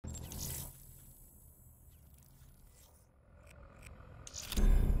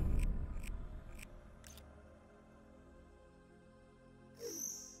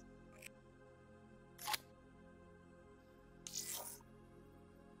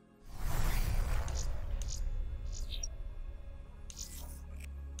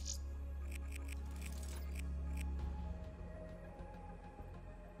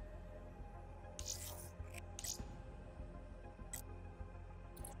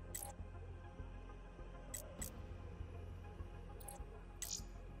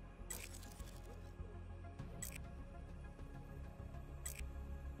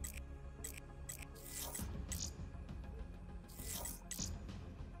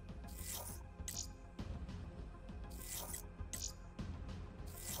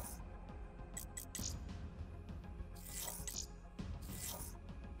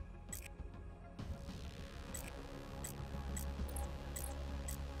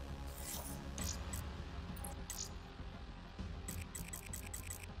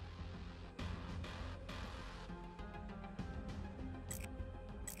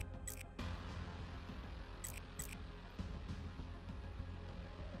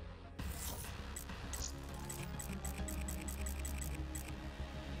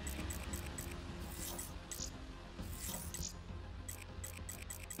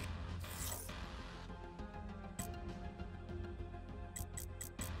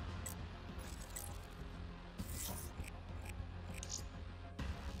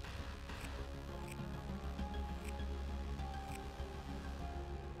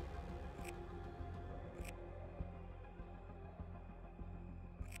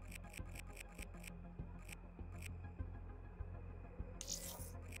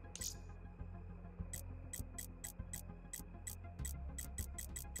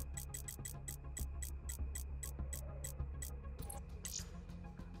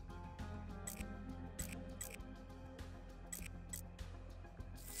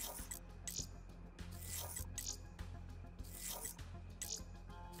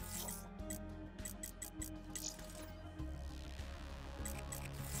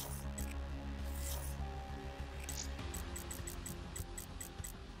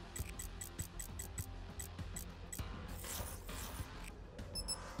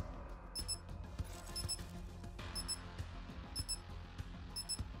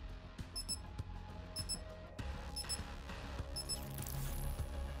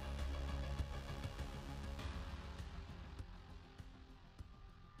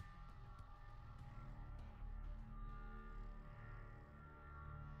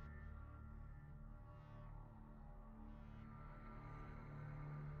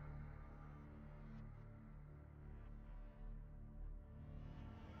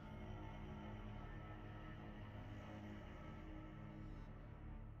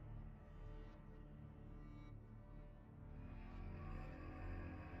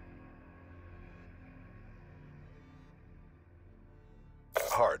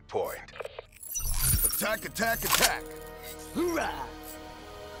hard point. Attack, attack, attack! Hoorah!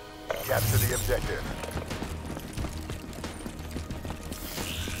 Capture the objective.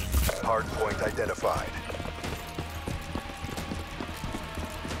 Hard point identified.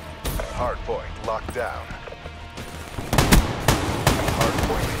 Hard point locked down. Hard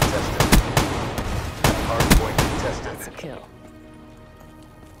point contested. Hard point contested. That's a kill.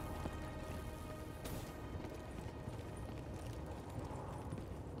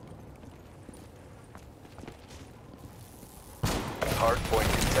 Hard point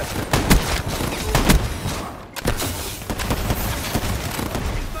contested.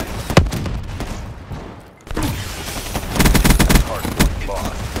 Hard point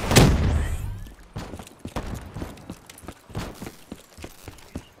lost.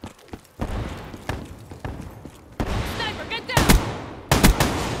 Sniper, get down!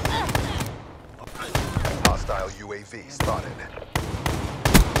 Hostile UAV spotted.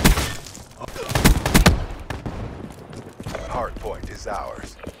 Hard point is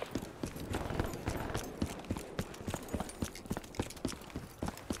ours.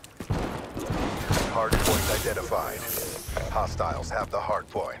 Hard point identified. Hostiles have the hard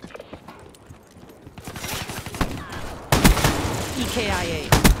point. EKIA.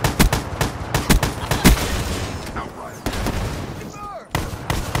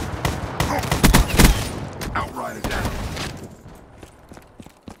 Outrider down.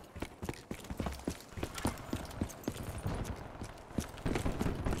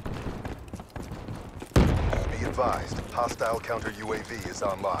 Be advised, hostile counter UAV is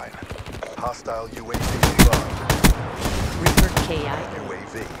online. Hostile UAV above. Reaper KI.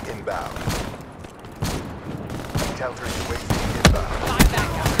 UAV inbound. Counter UAV inbound. Five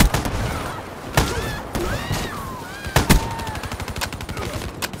back out.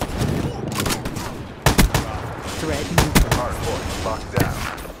 Thread neutral. Hard point locked down.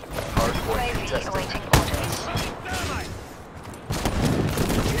 Hard point UAV contested. awaiting orders.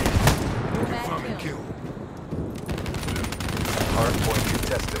 Fucking kill. Hard point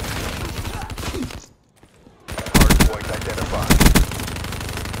contested. Hard point identified.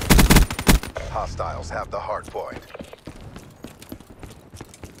 Hostiles have the hard point.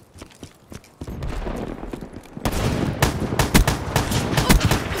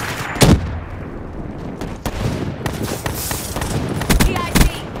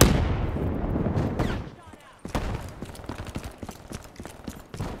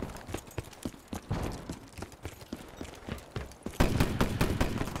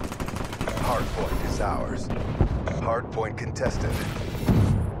 Hard point is ours. Hard point contested.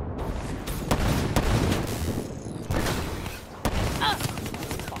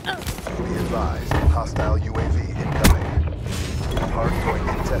 Be advised, hostile UAV incoming. Hard point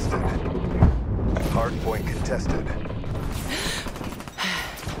contested. Hard point contested.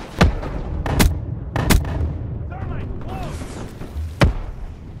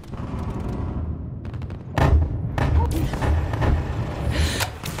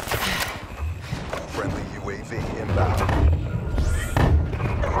 Friendly UAV inbound.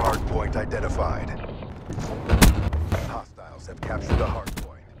 Hard point identified. Hostiles have captured the hard point.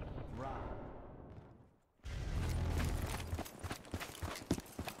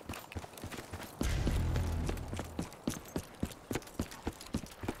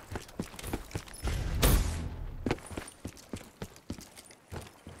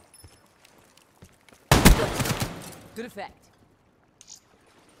 Good effect.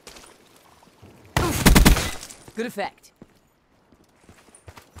 Good effect.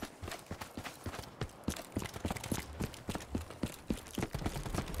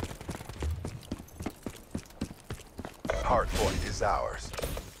 Hard point is ours.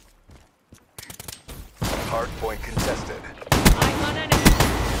 Hard point contested. I'm on enemy.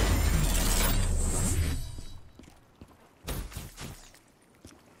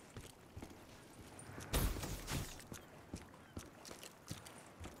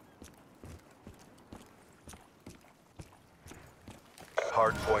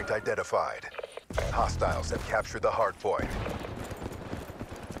 Hard point identified. Hostiles have captured the hard point.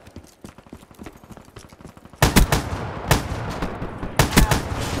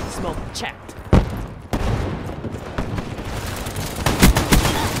 Smoke checked.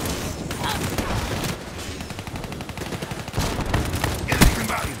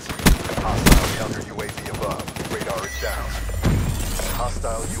 Hostile counter UAV above. Radar is down.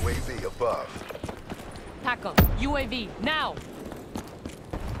 Hostile UAV above. Pack 'em. UAV, now!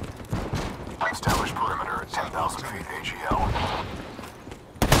 Establish perimeter at 10,000 feet AGL.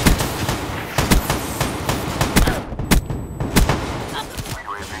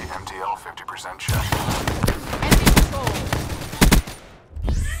 UAV MTL 50% check. Enemy control.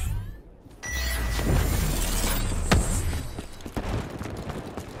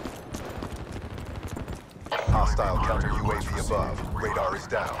 Hostile counter UAV above. Radar is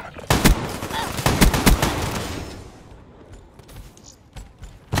down.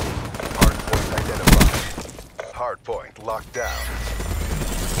 Hardpoint identified. Hardpoint locked down.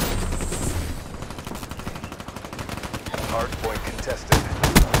 Hardpoint contested.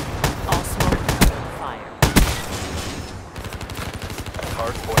 All smoke. Fire.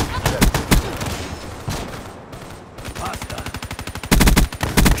 Hardpoint contested.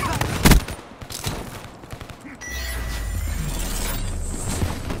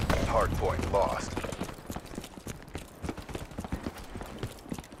 Hardpoint lost.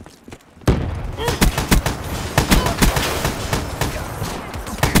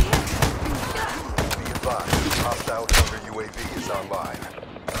 Be advised, hostile counter UAV is online.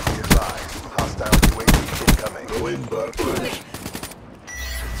 Be advised, hostile UAV incoming. Go in, Buck.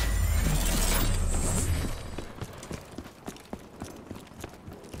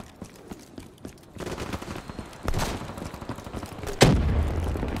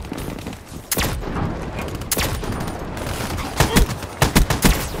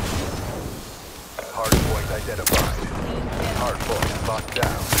 Hardpoint identified. Hardpoint locked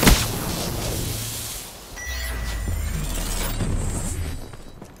down.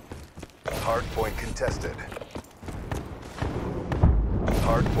 Hardpoint contested.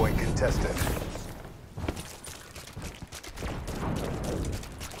 Hardpoint contested.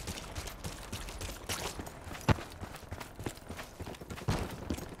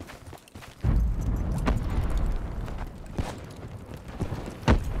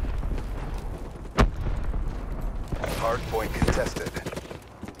 Hardpoint contested.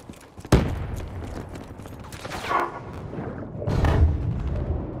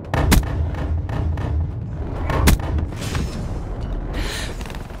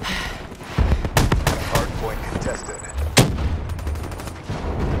 Hardpoint contested.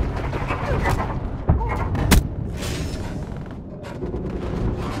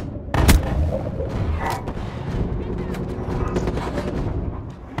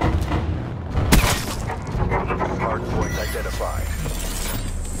 Hardpoint identified.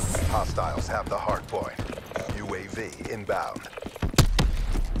 Hostiles have the hardpoint. UAV inbound.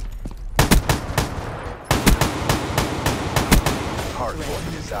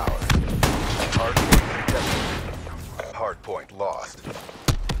 Hardpoint is ours. Hardpoint contested. Hardpoint lost.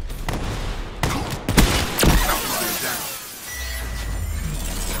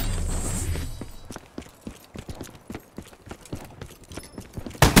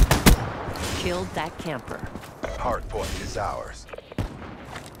 Killed that camper. Hardpoint is ours.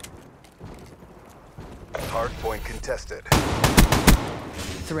 Hardpoint contested.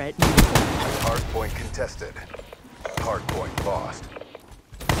 Threat neutralized. Hardpoint contested. Hardpoint lost.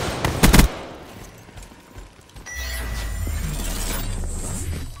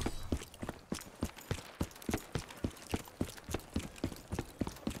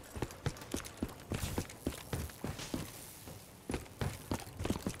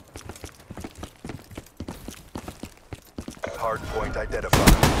 Hardpoint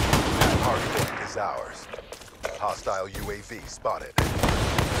identified. Hardpoint is ours. Hostile UAV spotted.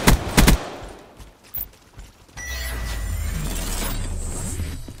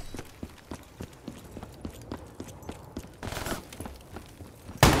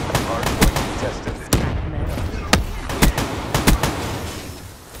 Hardpoint contested.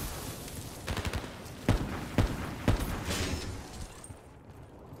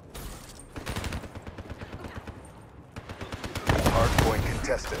 Hardpoint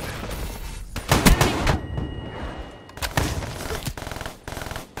contested.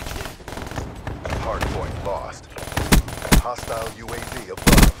 Hardpoint lost. Hostile UAV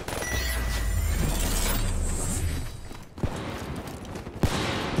above.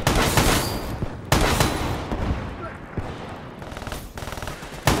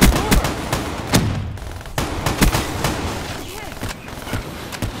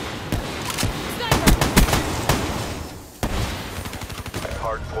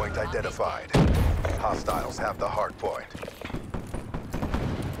 Hardpoint identified. Hostiles have the hardpoint.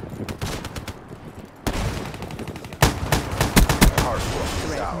 Hardpoint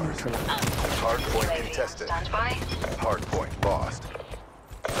is ours. Hardpoint contested. Hardpoint lost.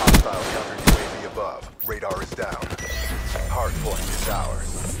 Hostile counter UAV above. Radar is down. Hardpoint is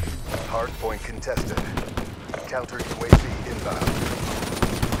ours. Hardpoint contested. Counter UAV inbound.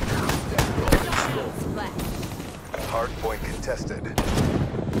 Hardpoint contested.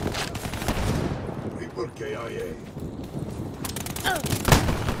 Reaper KIA.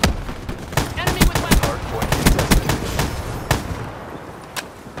 Enemy with weapon. Hardpoint contested.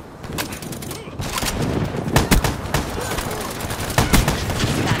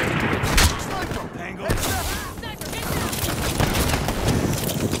 Tango.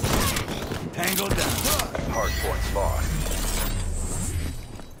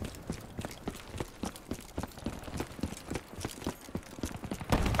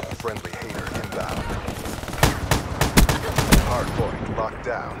 Friendly Hater inbound. Hardpoint locked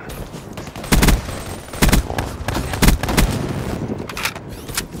down.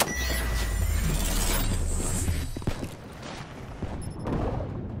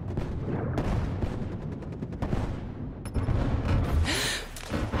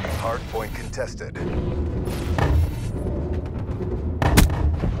 Hardpoint contested.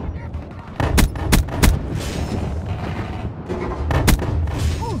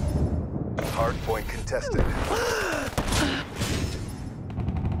 Hardpoint contested.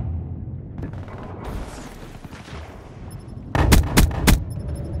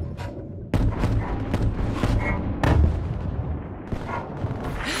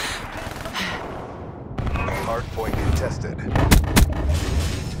 Hardpoint contested.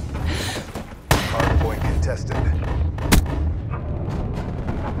 Hardpoint contested.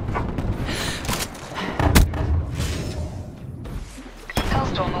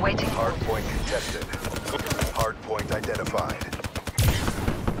 Hellstorm awaiting. Hardpoint contested. Hardpoint identified.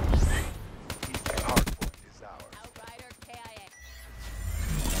 Hardpoint is ours. Outrider KIA.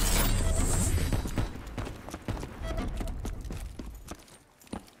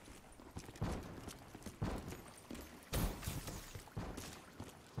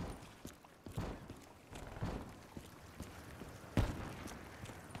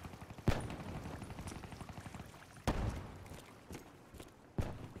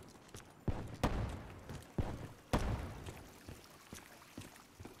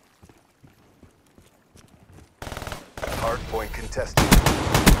 Hardpoint contested.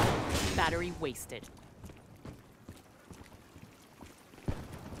 Battery wasted.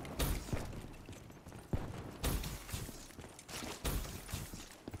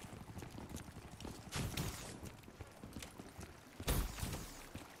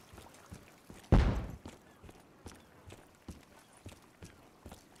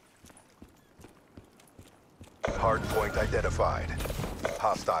 Hardpoint identified.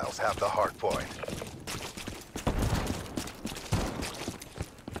 Hostiles have the hardpoint.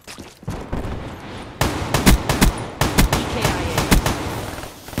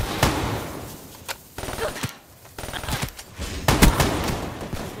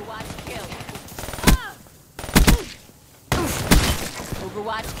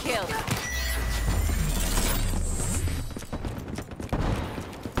 Overwatch kill.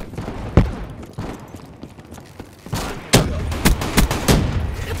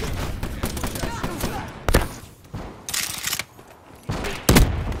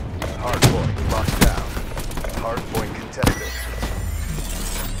 Hardpoint locked down. Hardpoint contested.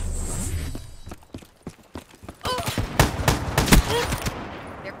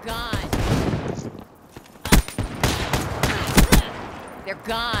 They're gone. They're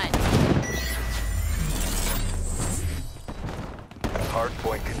gone.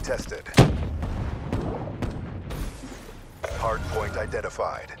 Hardpoint contested. Hardpoint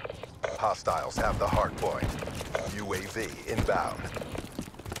identified. Hostiles have the hardpoint. UAV inbound.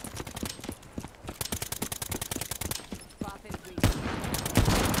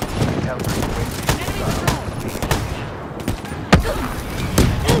 Counter UAV inbound.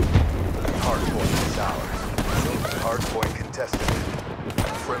 Hardpoint is ours. Hardpoint contested.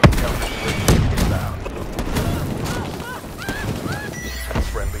 Friendly counter UAV inbound.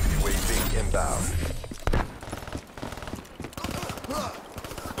 Friendly UAV inbound.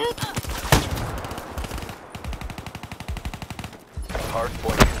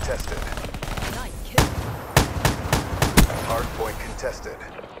 Hardpoint contested. Nice kill. Hardpoint contested.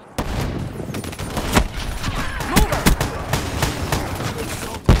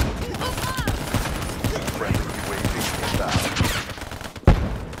 Friendly UAV inbound.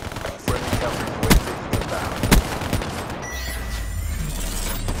 Friendly counter UAV inbound.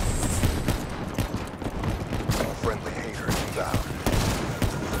 Friendly Hater inbound.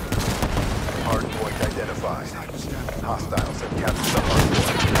 Hardpoint identified. Hostiles have captured the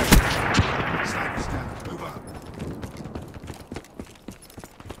hardpoint. Sniper stand. Move up.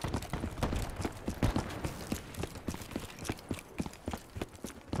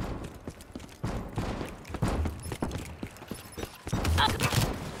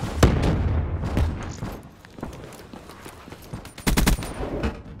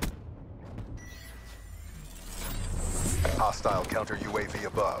 Hostile counter UAV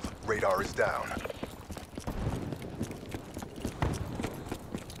above. Radar is down.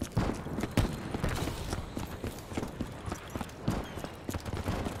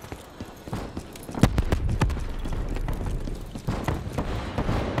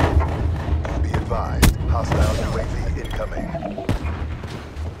 Be advised, hostile UAV incoming.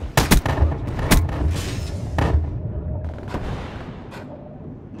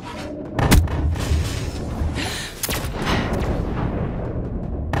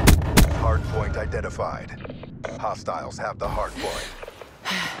 identified. Hostiles have the hard point.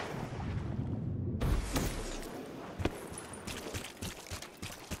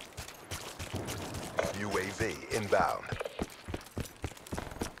 UAV inbound.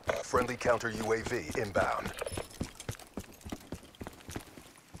 Friendly counter UAV inbound.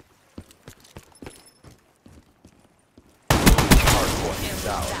 Hardpoint is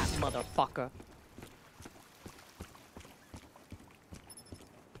That ours. motherfucker.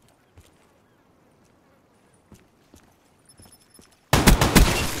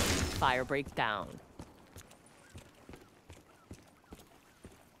 Fire break down.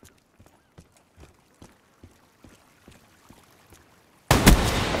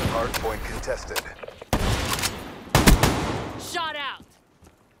 Hardpoint contested. Shot out.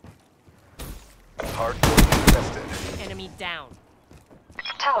 Hardpoint contested. Enemy down.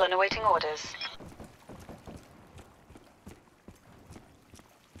 Talon awaiting orders.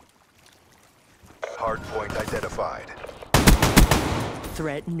 Hardpoint identified.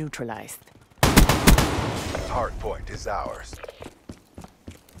 Threat neutralized. Hardpoint is ours.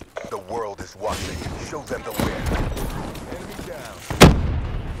 The world is watching. Show them the win. Enemy down.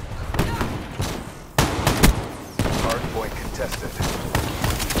 Hardpoint contested.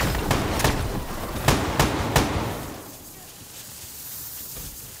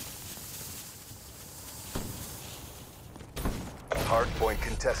 Hardpoint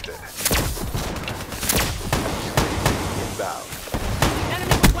contested. Inbound.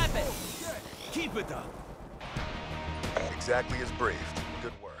 Enemy with weapon. Keep it up. Exactly as briefed.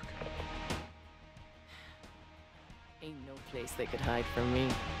 Good work. Ain't no place they could hide from me.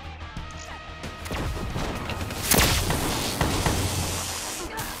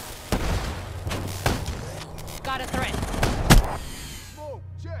 Got a threat. Smoke,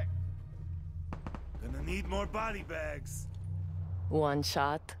 check. Gonna need more body bags. One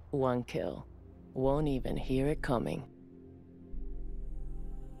shot, one kill. Won't even hear it coming.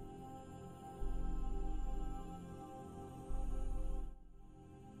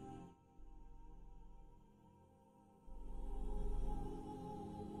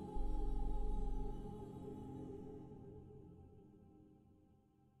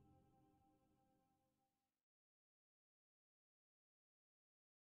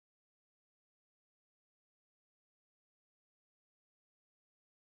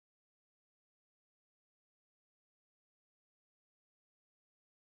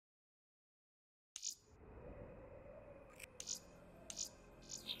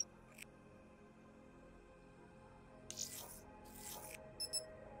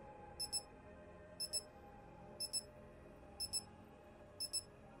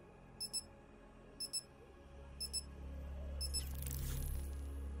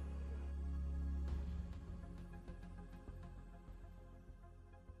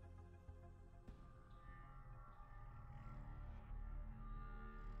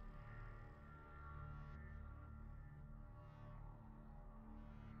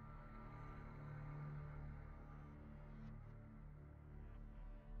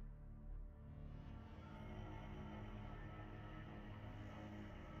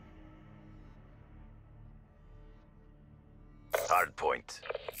 Hardpoint.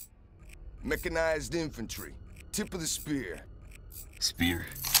 Mechanized infantry. Tip of the spear. Spear?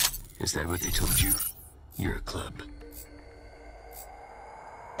 Is that what they told you? You're a club.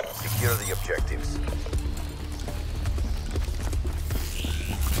 Secure the objectives.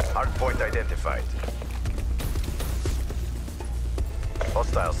 Hardpoint identified.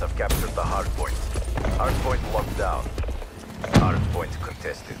 Hostiles have captured the hardpoint. Hardpoint locked down. Hardpoint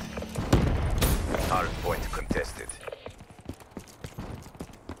contested. Hardpoint contested.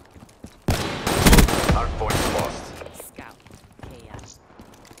 Hardpoint lost. Scout. Chaos.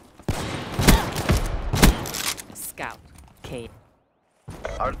 Scout. K.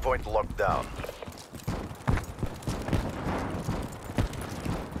 Hardpoint locked down.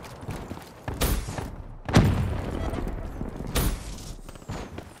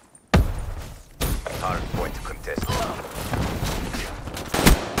 Hardpoint contested.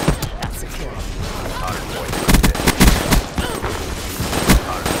 That's a kill. Hardpoint contested.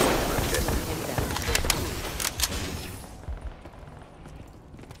 Hardpoint contested. Him down.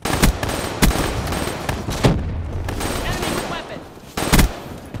 Enemy with weapon.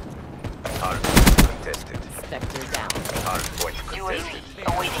 Hardpoint contested. Spectre down. Hardpoint contested. UAV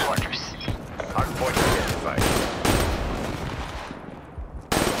awaiting orders. Hardpoint identified.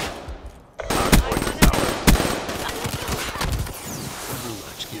 Hardpoint is ours.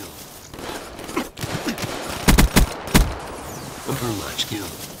 Overwatch kill. Overwatch kill.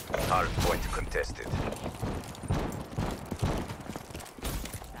 Hardpoint contested.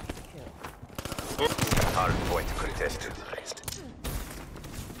 That's a kill. Hardpoint contested.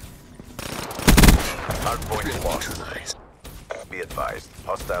 Hardpoint lost. Neutralized. Be advised,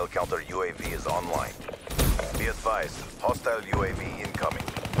 hostile counter UAV is online. Be advised, hostile UAV incoming.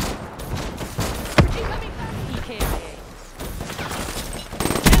 EKIA.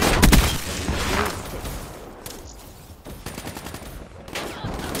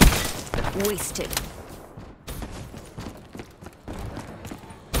 Wasted.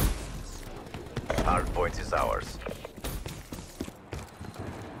 Hardpoint is ours.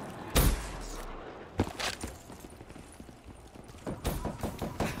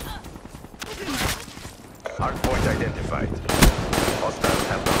 Hardpoint identified. Hostiles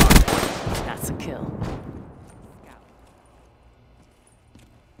have the hardpoint. That's a kill.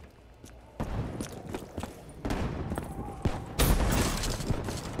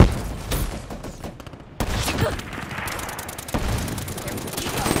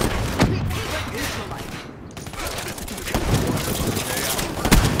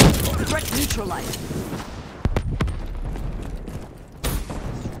 Threat neutralized.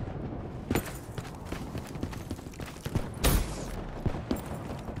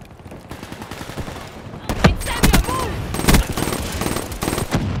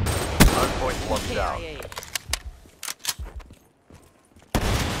 Hardpoint locked down. EKIA.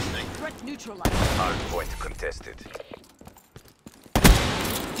 Threat neutralized. Hardpoint contested.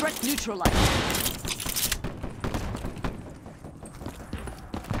 Threat neutralized.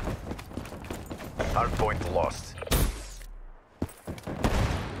 Hardpoint lost.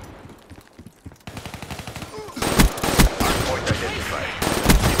 Hardpoint identified.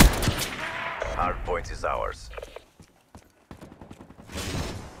 Hardpoint is ours.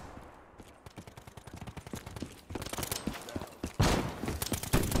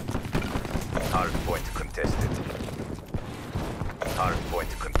 Hardpoint contested.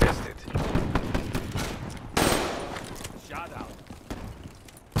 Hardpoint contested. Shot out.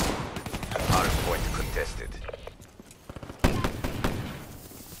 Hardpoint contested.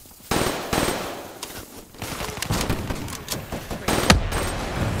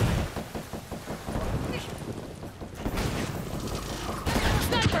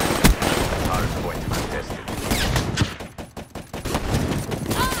 Hardpoint contested.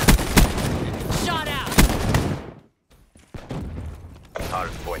 Shot out.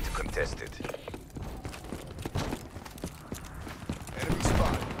 Hardpoint contested. Enemy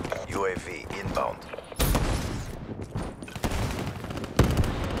spotted. UAV inbound.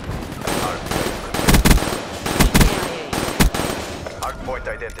 Hardpoint contested. Hardpoint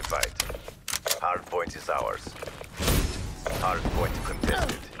identified. Hardpoint is ours. Hardpoint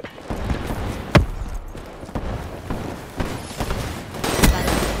contested.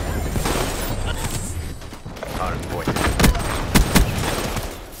 Hardpoint.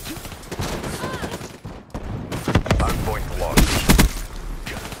 Hardpoint lost.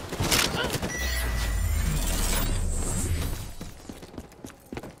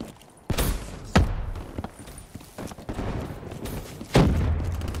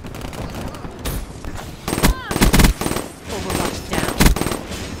 Overwatch down.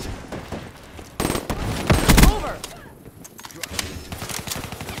 Over.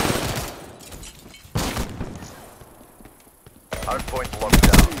 Hardpoint locked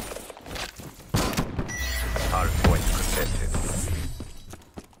down. Hardpoint contested.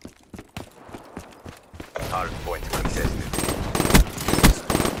 Hardpoint contested.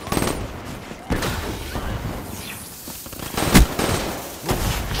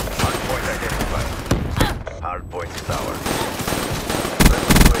 Hardpoint identified. Hardpoint is ours.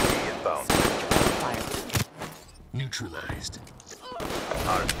 UAV inbound. Fire. Neutralized.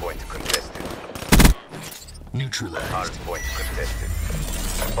 Hardpoint contested. Neutralized. Hardpoint contested.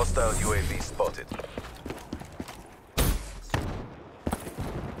 Hostile UAV spotted.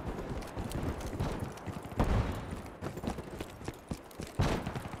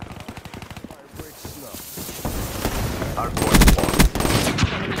 Fire break snuff. Hardpoint lost.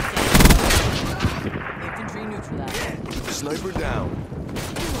 Infantry neutralized. Sniper down.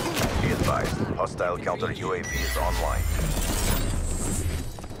 Be advised, hostile counter UAV is online.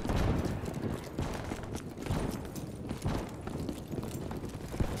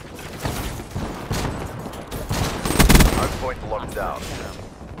 Hardpoint locked down.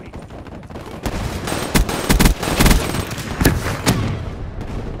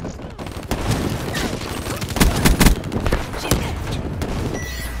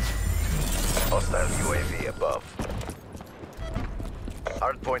 Hostile UAV above.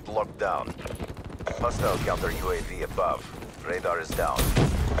 Hardpoint locked down. Hostile counter UAV above. Radar is down.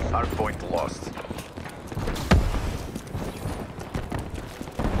 Hardpoint lost.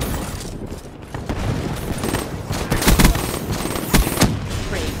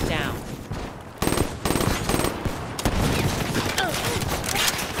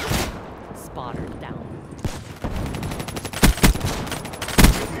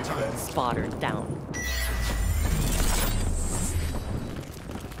 Spotter down.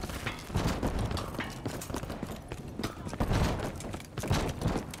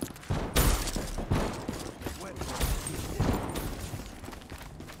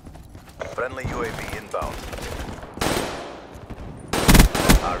 Friendly UAV inbound.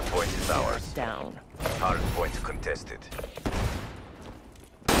 Hardpoint is ours. Down. Hardpoint contested.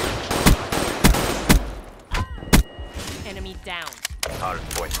 Enemy down.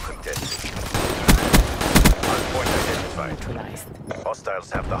 Hardpoint contested. Hardpoint identified. Neutralized.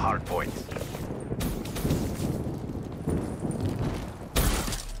 Hostiles have the hardpoint.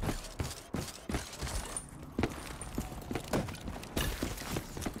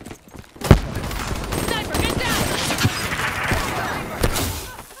 Sniper, get down!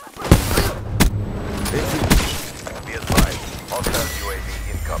 Be advised, hostile UAV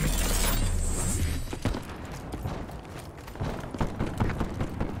incoming.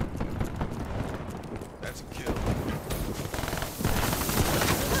 That's a kill.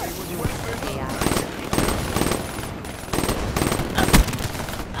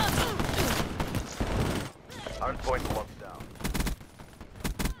 Hardpoint locked down.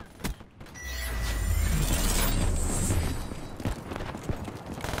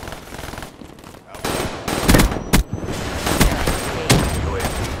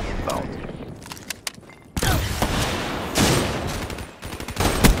 UAV inbound.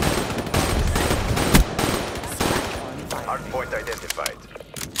 Hardpoint identified.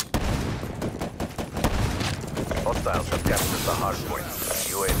 Hostiles have captured the hardpoint.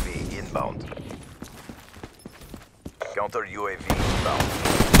 UAV inbound. Counter UAV inbound.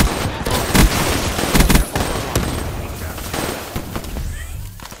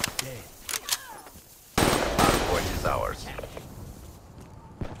 Hardpoint is ours.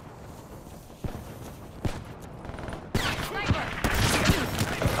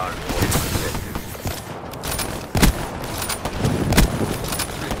 Hardpoint contested.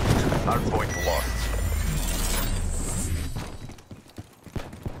 Hardpoint lost.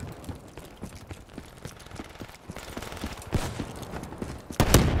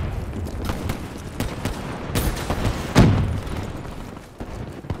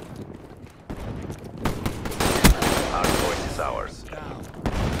 Hardpoint is ours.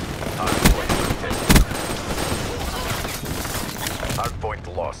 Hardpoint contested. Hardpoint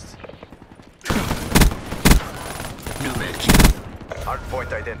lost. No medkit.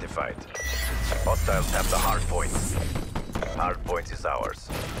 Hardpoint identified. Hostiles have the hardpoint. Hardpoint is ours.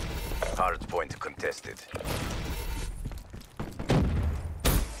 Hardpoint contested.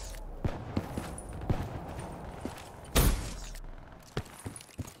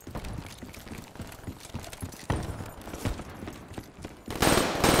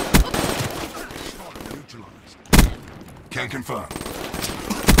 Neutralized. Can confirm.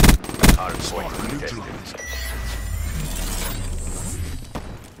 Hardpoint contested. Neutralized.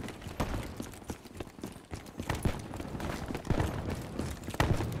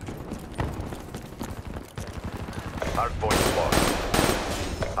 Hardpoint lost.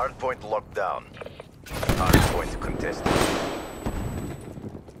 Hardpoint locked down. Hardpoint contested.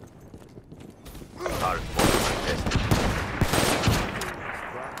 Hardpoint contested.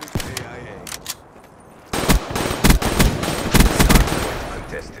 Hardpoint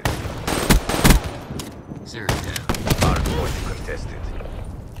contested. Zero down. Hardpoint contested.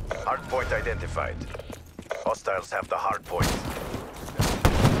 Hardpoint identified. Hostiles have the hardpoint.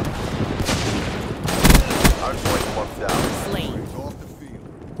 Hardpoint locked down. Slain. Off the field.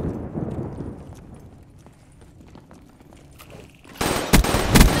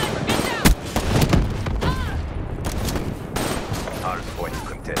 Hardpoint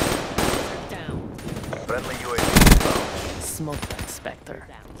contested. Down. Friendly UAV inbound. Smoke that Spectre.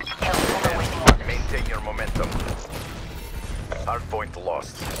 Hellstorm awaiting orders. Maintain your momentum. Hardpoint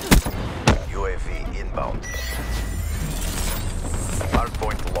lost. UAV inbound.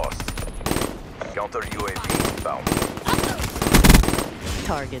 Hardpoint lost. Counter UAV inbound.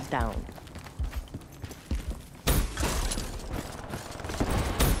 Target down.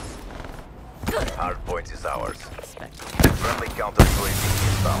 Hardpoint is ours. Spectre. Friendly counter UAV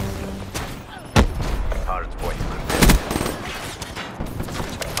inbound. Hardpoint contested.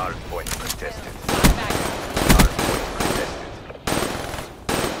 Hardpoint contested. Hardpoint contested.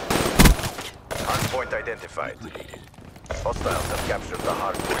 Hardpoint identified. Liquidated. Hostiles have captured the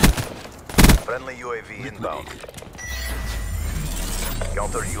hardpoint. Friendly UAV inbound.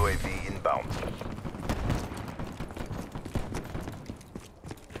 Counter UAV inbound.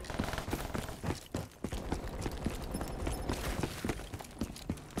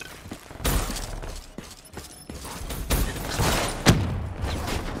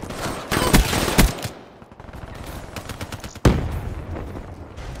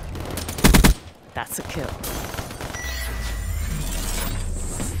 That's a kill.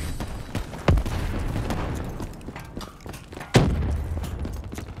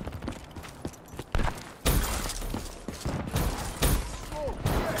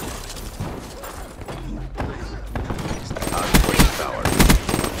 Hardpoint tower.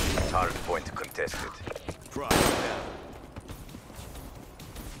 Hardpoint contested.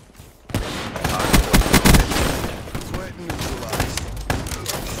 Threat neutralized.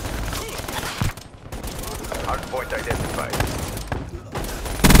 Hardpoint identified.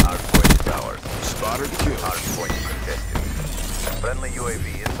 Hardpoint towers. Spotter kill. Hardpoint contested. Friendly UAV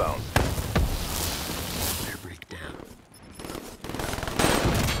inbound. Better break down.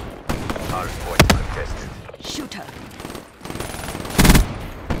 Hardpoint contested. Shooter.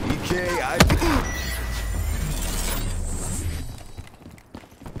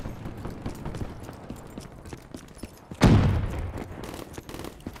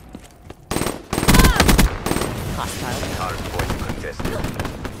 Hostile. Hardpoint contested.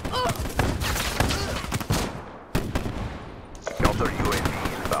 Counter UAV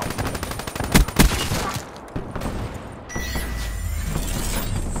inbound.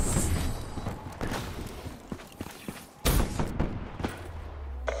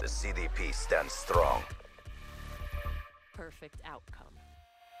 The CDP stands strong. Perfect outcome.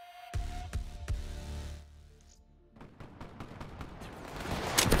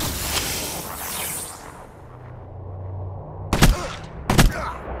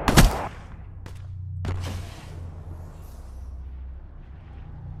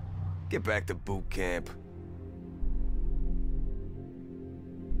 Get back to boot camp.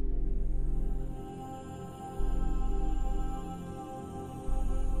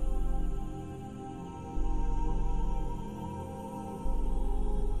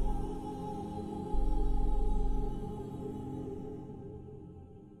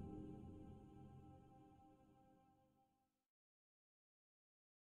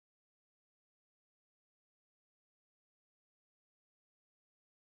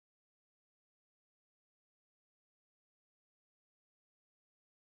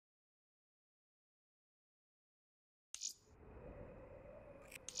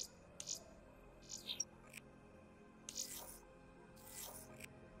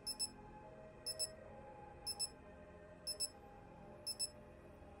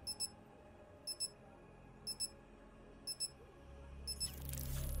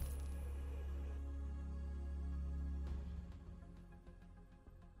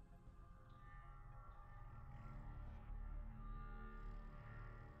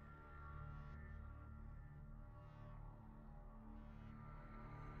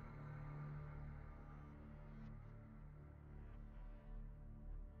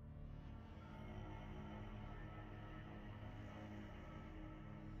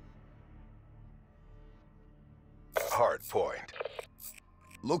 Hardpoint.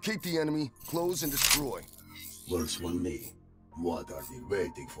 Locate the enemy, close and destroy. Works for me. What are they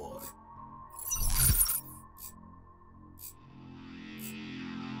waiting for?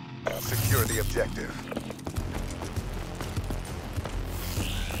 Secure the objective.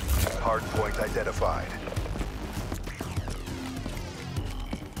 Hardpoint identified.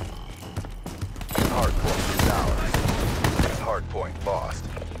 Hardpoint is ours. Hardpoint lost.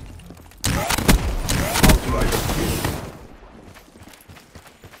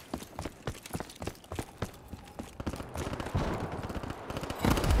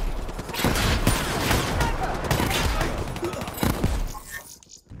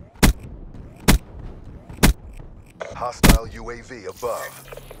 Hostile UAV above.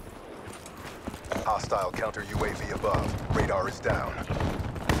 Hostile counter UAV above. Radar is down.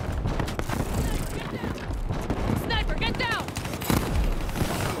 Sniper, get down!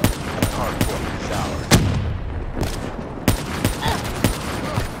 Hardpoint is ours.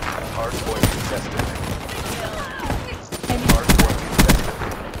 Hardpoint contested. Hardpoint contested.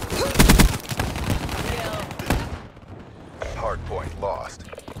 Hardpoint lost.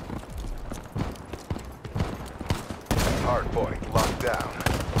 Hardpoint locked down.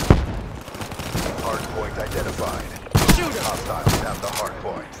 Hardpoint identified. Hostiles have the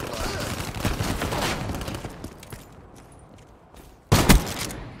hardpoint.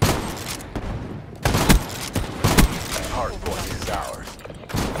 Hardpoint is ours.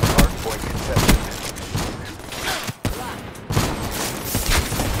 Hardpoint contested.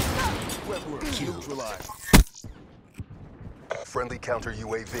 Neutralized. Friendly counter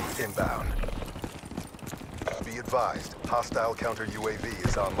UAV inbound. Be advised, hostile counter UAV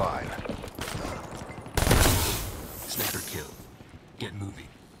is online. Sniper kill. Get moving.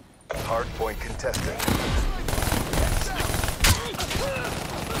 Hardpoint contested.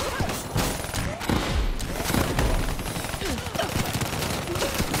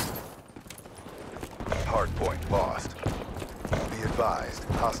 Hardpoint lost. Be advised,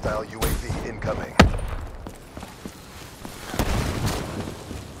 hostile UAV incoming.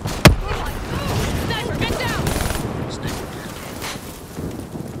 Sniper, get down!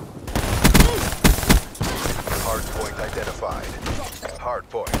 Hardpoint identified.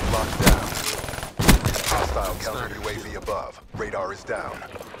 Hardpoint locked down. Hostile counter UAV above. Radar is down.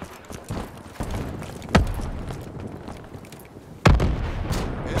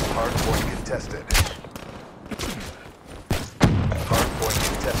 Hardpoint contested. Hardpoint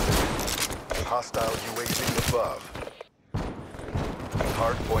contested. Hostile UAV above.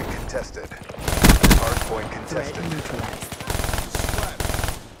 Hardpoint contested. Hardpoint Threat contested. neutralized.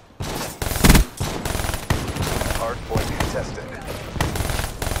 Hardpoint contested.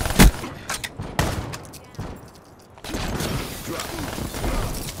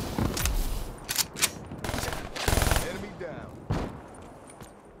 Enemy down.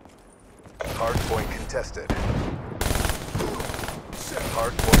 Hardpoint contested.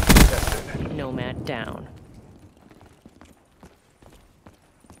 Hardpoint contested. Nomad down.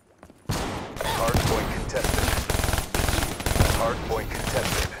 Hardpoint contested. Hardpoint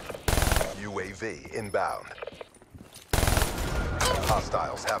contested. UAV inbound.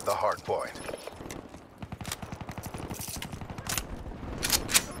 Hostiles have the hardpoint.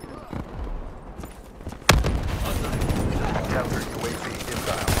 Counter UAV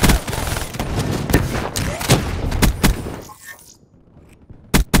inbound.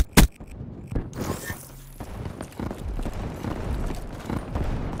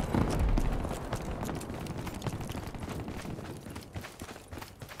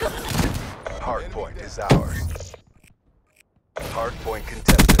 Hardpoint is ours. Hardpoint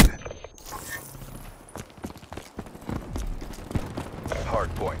contested.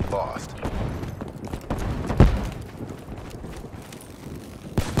 Hardpoint lost.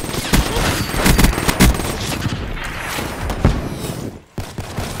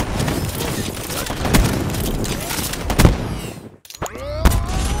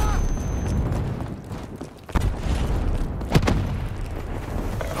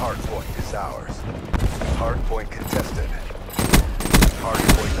 Hardpoint is ours. Hardpoint contested.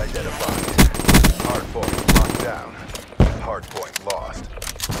 Hardpoint identified. Hardpoint locked down. Hardpoint lost.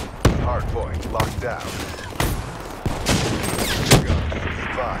 Hardpoint locked down. Be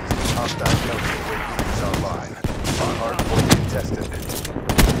advised, hostile counter UAV is online. Hardpoint contested.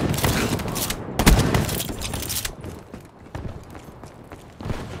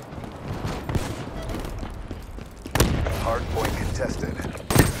 Hardpoint contested.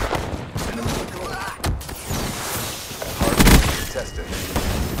 Hardpoint contested.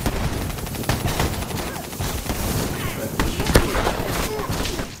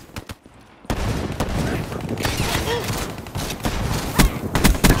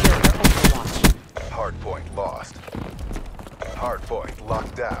 Hardpoint lost. Hardpoint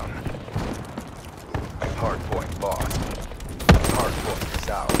locked down. Hardpoint lost. Hardpoint is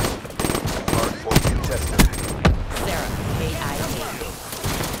ours. Hardpoint contested. Sarah, AIA.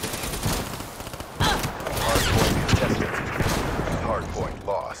 Hardpoint contested. Hardpoint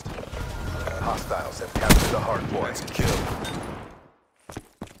lost. Hostiles have captured the hardpoint. Kill.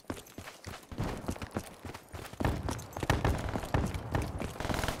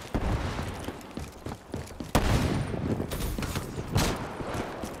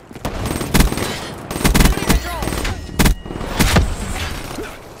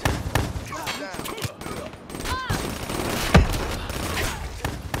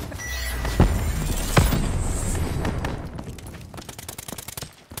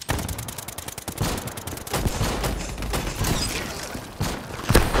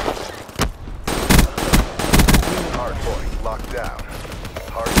 Hardpoint locked down.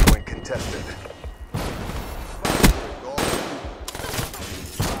 Hardpoint contested.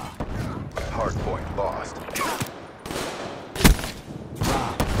 Hardpoint lost.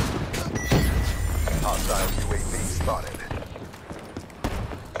 Hostile UAV spotted.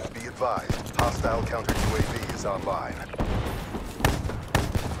 Be advised, hostile counter UAV is online.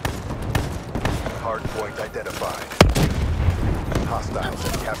 Hardpoint identified. Hostiles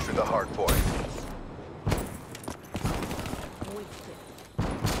have captured the hardpoint.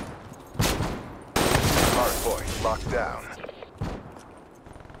 Hardpoint locked down.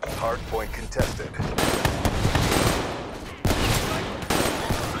 Hardpoint contested.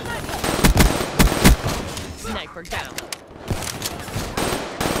 Sniper down.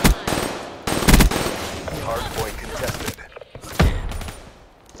 Hardpoint contested.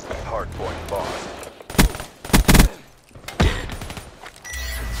 Hardpoint lost.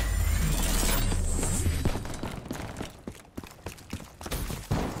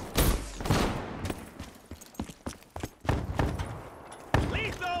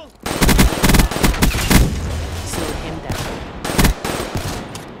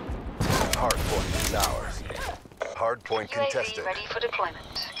 Hardpoint UAV contested. ready for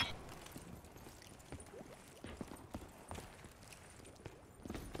deployment.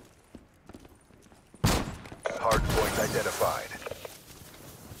 Hardpoint identified.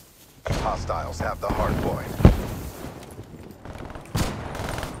 Hostiles have the hardpoint.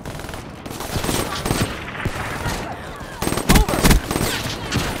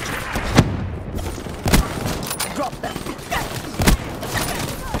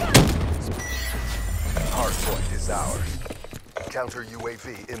 Hardpoint is ours. Counter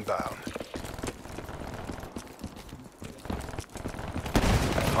UAV inbound.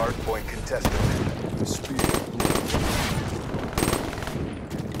 Hardpoint contested. Speed.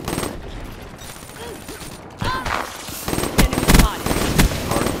 Enemy spotted.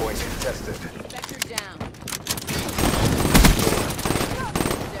 Hardpoint contested. Vector down.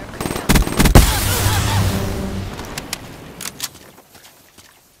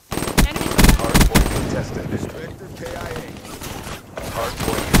 Enemy Hardpoint contested. Spectre KIA.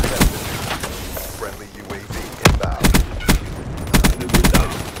 Hardpoint contested. Friendly UAV inbound.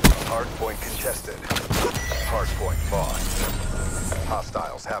 Hardpoint contested. Hardpoint lost.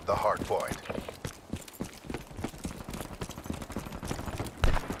 Hostiles have the hardpoint.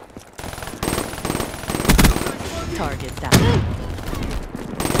 Target down.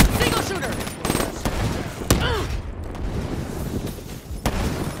 single shooter.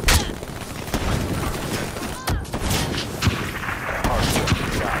 Hardpoint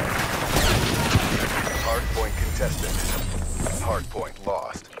is ours. Hardpoint contested. Hardpoint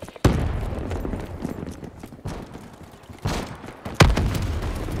lost.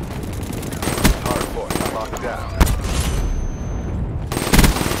 Hardpoint locked down.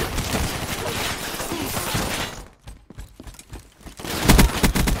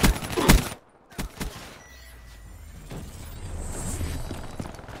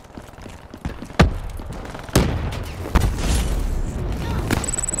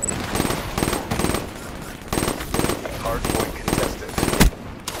 Hardpoint contested.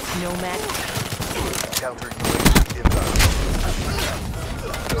 Nomad. Counter UAV inbound.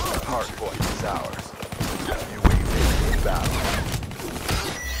 Hardpoint is ours. UAV inbound.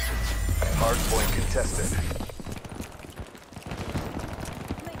 Hardpoint contested.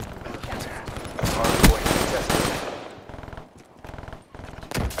 Hardpoint contested.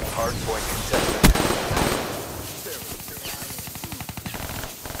 Hardpoint contested.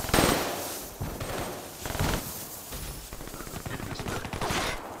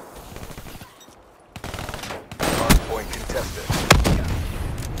 Hardpoint contested.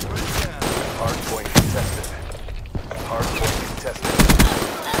 Hardpoint contested. Hardpoint contested.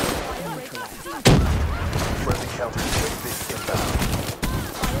 Friendly counter UAV inbound.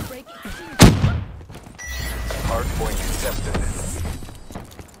 Hardpoint contested.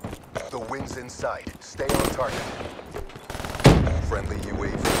 The wind's in sight. Stay on target. Friendly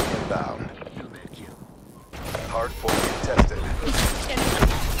UAV inbound. Hardpoint contested.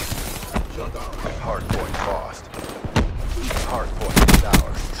 Hardpoint lost. Hardpoint is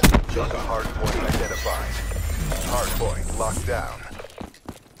ours. Hardpoint identified. Hardpoint locked down.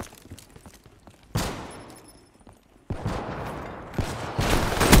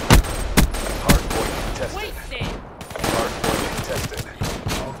 Hardpoint contested. Wasted. Hardpoint contested.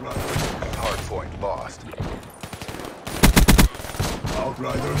 Hardpoint lost.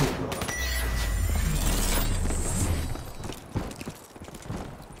 Outrider neutralized.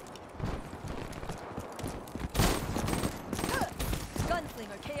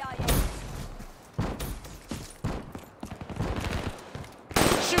 Gunslinger KIA.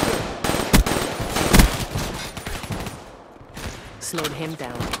 Shooter. Slowed him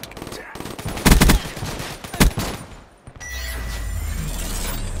down.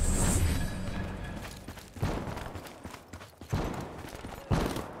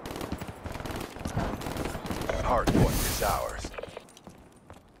 Hardpoint is ours.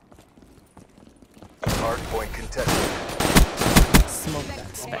 Hardpoint contested. Smoke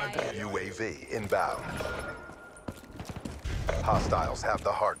that Spectre. UAV inbound. Hostiles have the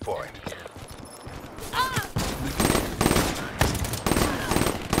hardpoint.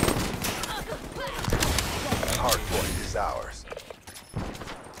 Hardpoint is ours.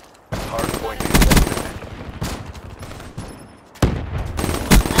 Hardpoint contested.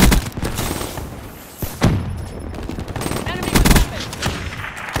 Enemy with weapon.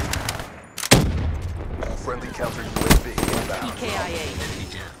 Friendly counter UAV inbound. EKIA.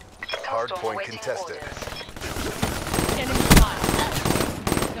 Hardpoint Waiting contested. orders. Enemy spotted.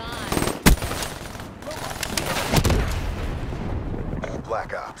 Gone.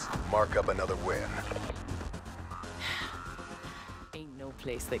 Black Ops, mark up another win. Ain't no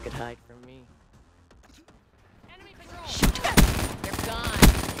place they could hide from me. Enemy patrol.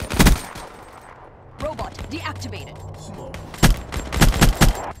 Deactivated. Smoke.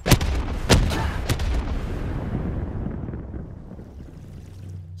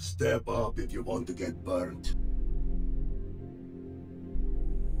 Step up if you want to get burnt.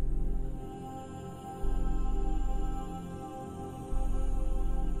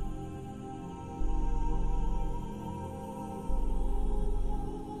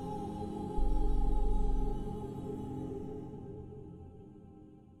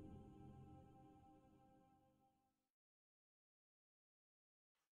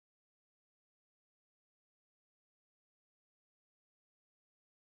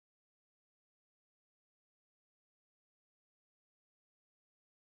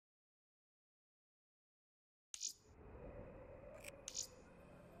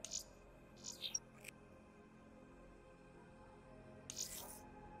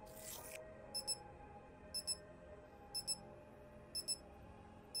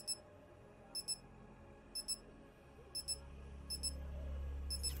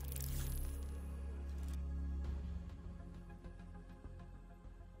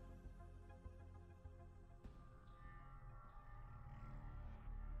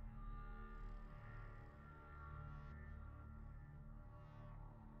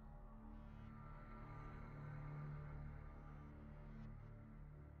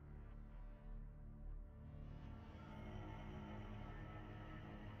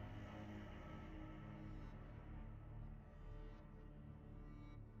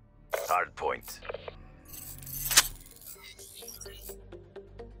 Hard point.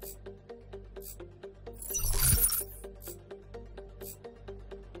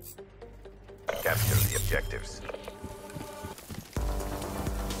 Capture the objectives.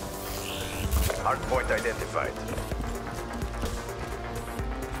 Hard point identified.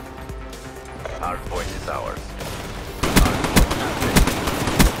 Hard point is ours.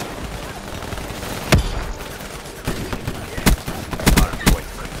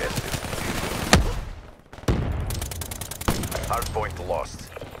 Hard point lost.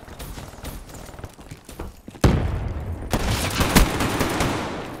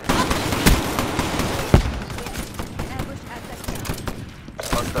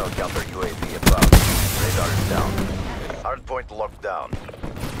 Hostile counter UAV above. Radar is down. Hard point locked down.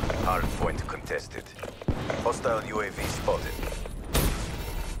 Hard point contested. Hostile UAV spotted.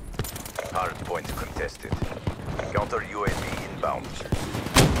 Hard point contested. Counter UAV inbound.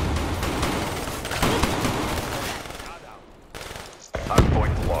 Hard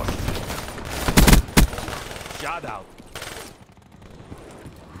point lost. Shot out.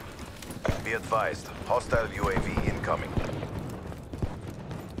 Be advised, hostile UAV incoming.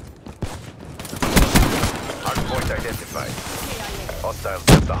 Hard point identified. Hostiles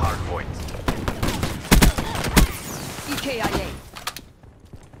have the hard point. EKIA.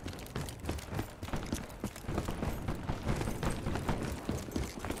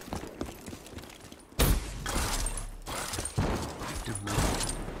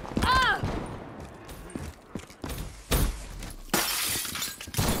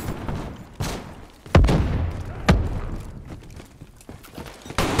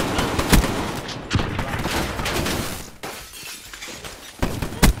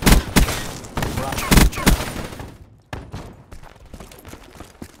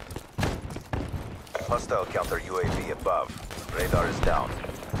 Hostile counter UAV above. Radar is down.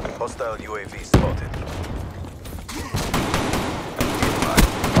 Hostile UAV spotted. Be advised,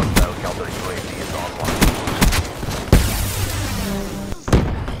 hostile counter UAV is online.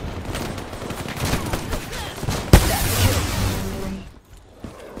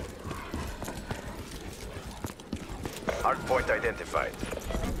 Hardpoint identified.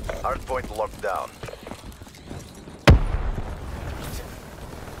 Hardpoint locked down.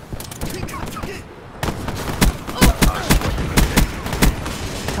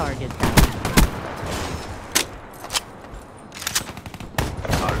 Target down.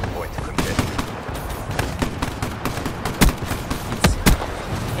 Hardpoint contested.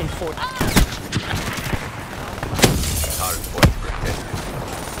 In 40. Hardpoint contested.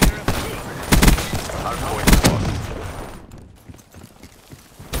 Hardpoint lost.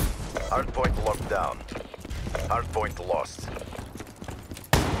 Hardpoint locked down. Hardpoint lost.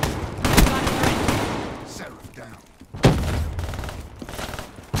 Seraph down.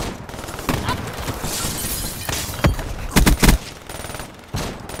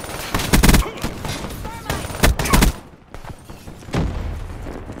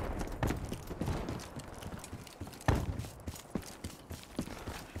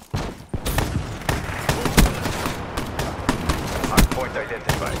 Hardpoint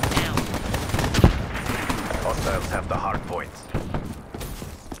identified. Hostiles have the hard point.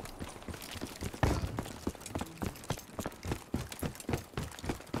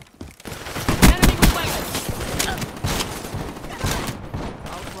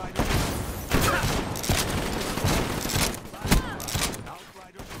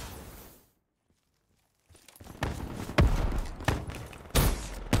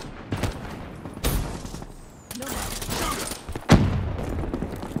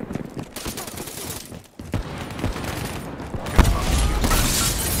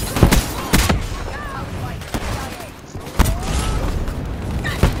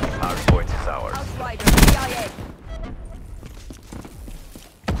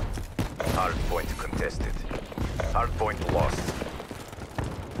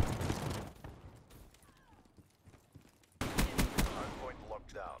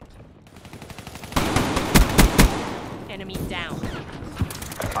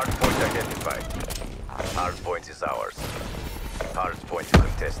 Hard point is ours. Hard point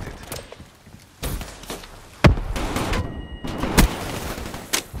contested.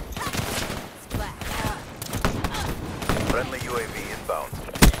 Friendly UAV inbound.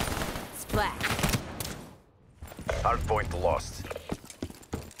 Splat. Hard point lost.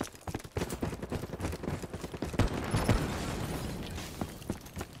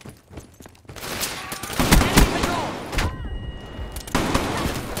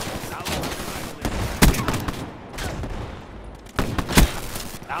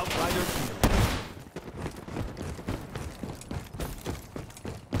 Outrider kill.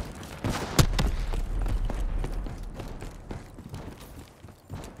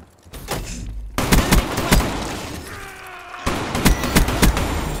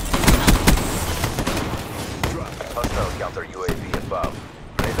 Hostile counter UAV above.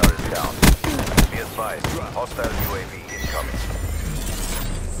 Radar is down. Be advised, hostile UAV incoming.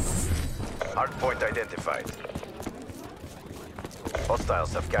 Hard point identified.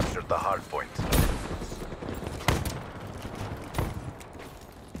 Hostiles have captured the hard point.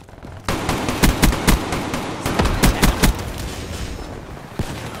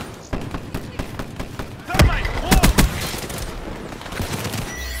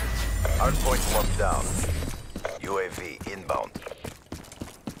 Hard point locked down. UAV inbound.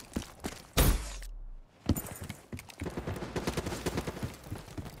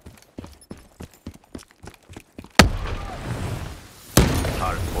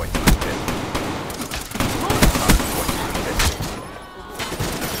 Hard point contested. Hard point contested.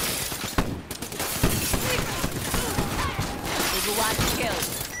 Overwatch kill.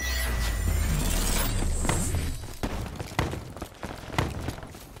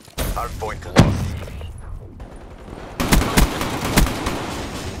 Hard point lost.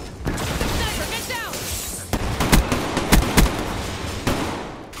 Sniper, get down!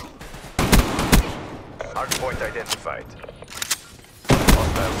 Hard point identified.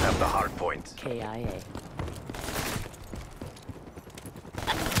 Hostiles have the hard point. KIA.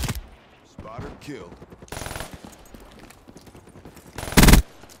 Spotter killed.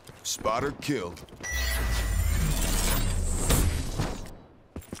 Spotter killed.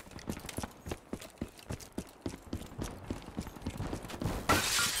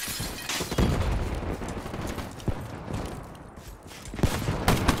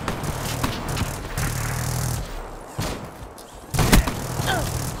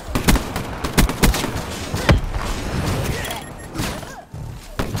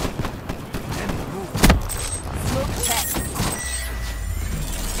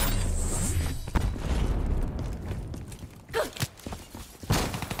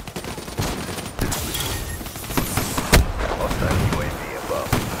 Hostile UAV above.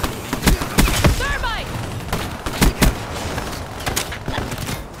 Thermite!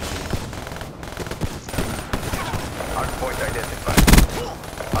 Hard point identified.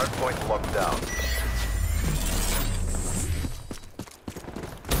 Hard point locked down.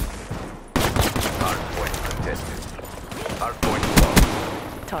 Hard point contested. Hard point lost.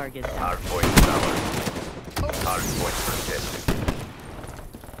 Target down. Hard point is ours. Hard point contested.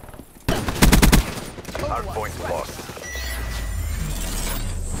 Hard point lost.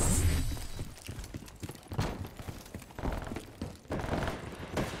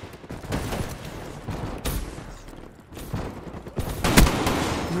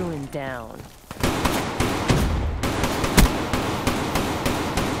 Ruin down.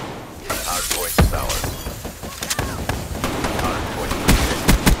 Hard point is ours. Hard point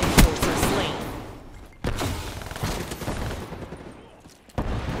contested. Enclosed are slain.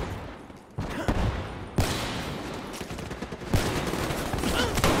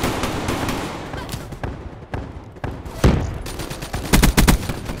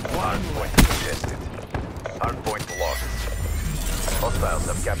 Hard point contested. Hard point lost. Hostiles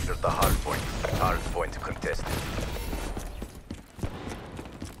have captured the hard point. Hard point contested.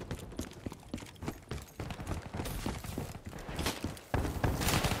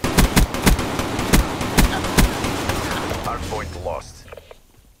 Hard point lost.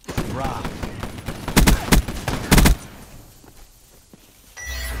 Rock.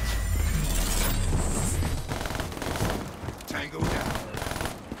 Tango down.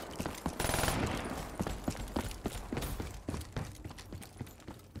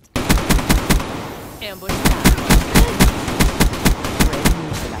 Ambush down.